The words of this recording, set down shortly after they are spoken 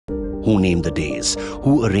who named the days,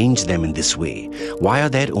 who arranged them in this way. Why are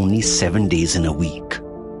there only 7 days in a week?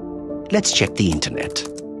 Let's check the internet.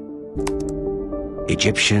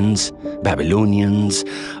 Egyptians, Babylonians,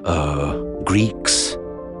 Greeks.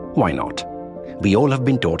 Why not? We all have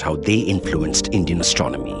been taught how they influenced Indian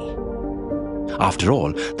astronomy. After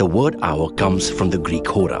all, the word hour comes from the Greek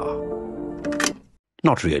hora.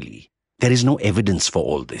 Not really. There is no evidence for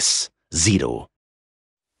all this. Zero.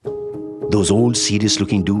 Those old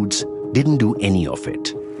serious-looking dudes didn't do any of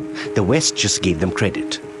it. The West just gave them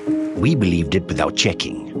credit. We believed it without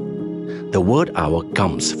checking. The word hour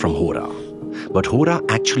comes from hora, but hora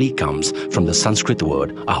actually comes from the Sanskrit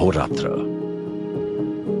word Ahoratra.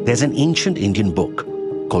 There's an ancient Indian book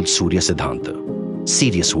called Surya Siddhanta,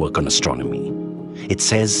 serious work on astronomy. It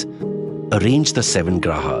says, arrange the 7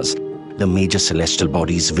 grahas, the major celestial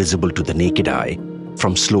bodies visible to the naked eye,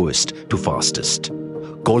 from slowest to fastest.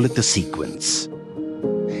 Call it the sequence.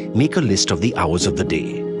 Make a list of the hours of the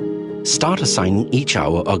day. Start assigning each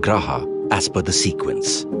hour a graha as per the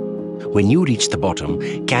sequence. When you reach the bottom,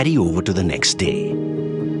 carry over to the next day.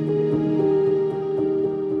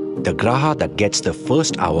 The graha that gets the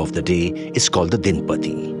first hour of the day is called the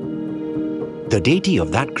Dinpati. The deity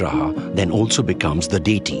of that graha then also becomes the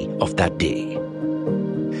deity of that day.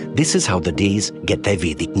 This is how the days get their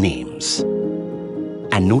Vedic names.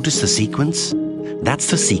 And notice the sequence?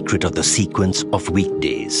 That's the secret of the sequence of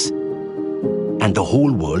weekdays. And the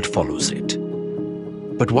whole world follows it.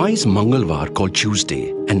 But why is Mangalvar called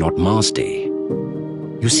Tuesday and not Mars Day?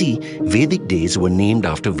 You see, Vedic days were named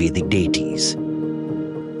after Vedic deities.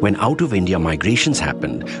 When out of India migrations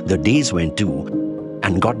happened, the days went too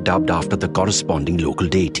and got dubbed after the corresponding local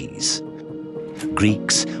deities.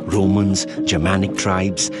 Greeks, Romans, Germanic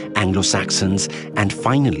tribes, Anglo-Saxons, and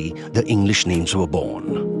finally the English names were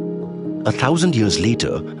born. 1,000 years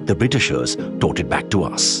later, the Britishers taught it back to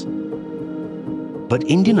us. But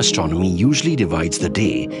Indian astronomy usually divides the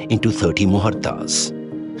day into 30 muhurtas.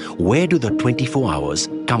 Where do the 24 hours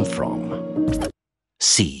come from?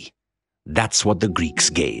 See, that's what the Greeks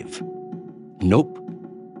gave. Nope.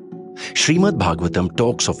 Srimad Bhagavatam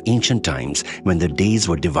talks of ancient times when the days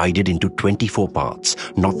were divided into 24 parts,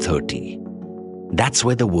 not 30. That's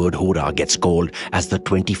where the word hora gets called as the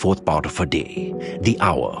 24th part of a day, the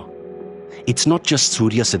hour. It's not just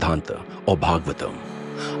Surya Siddhanta or Bhagavatam.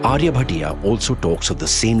 Aryabhatiya also talks of the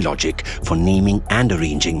same logic for naming and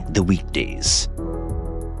arranging the weekdays.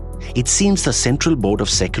 It seems the Central Board of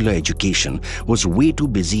Secular Education was way too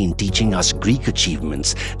busy in teaching us Greek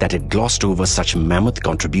achievements that it glossed over such mammoth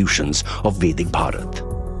contributions of Vedic Bharat.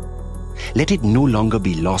 Let it no longer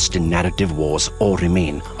be lost in narrative wars or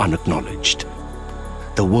remain unacknowledged.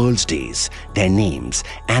 The world's days, their names,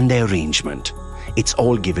 and their arrangement, it's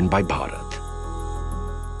all given by Bharat.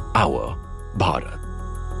 Our Bharat.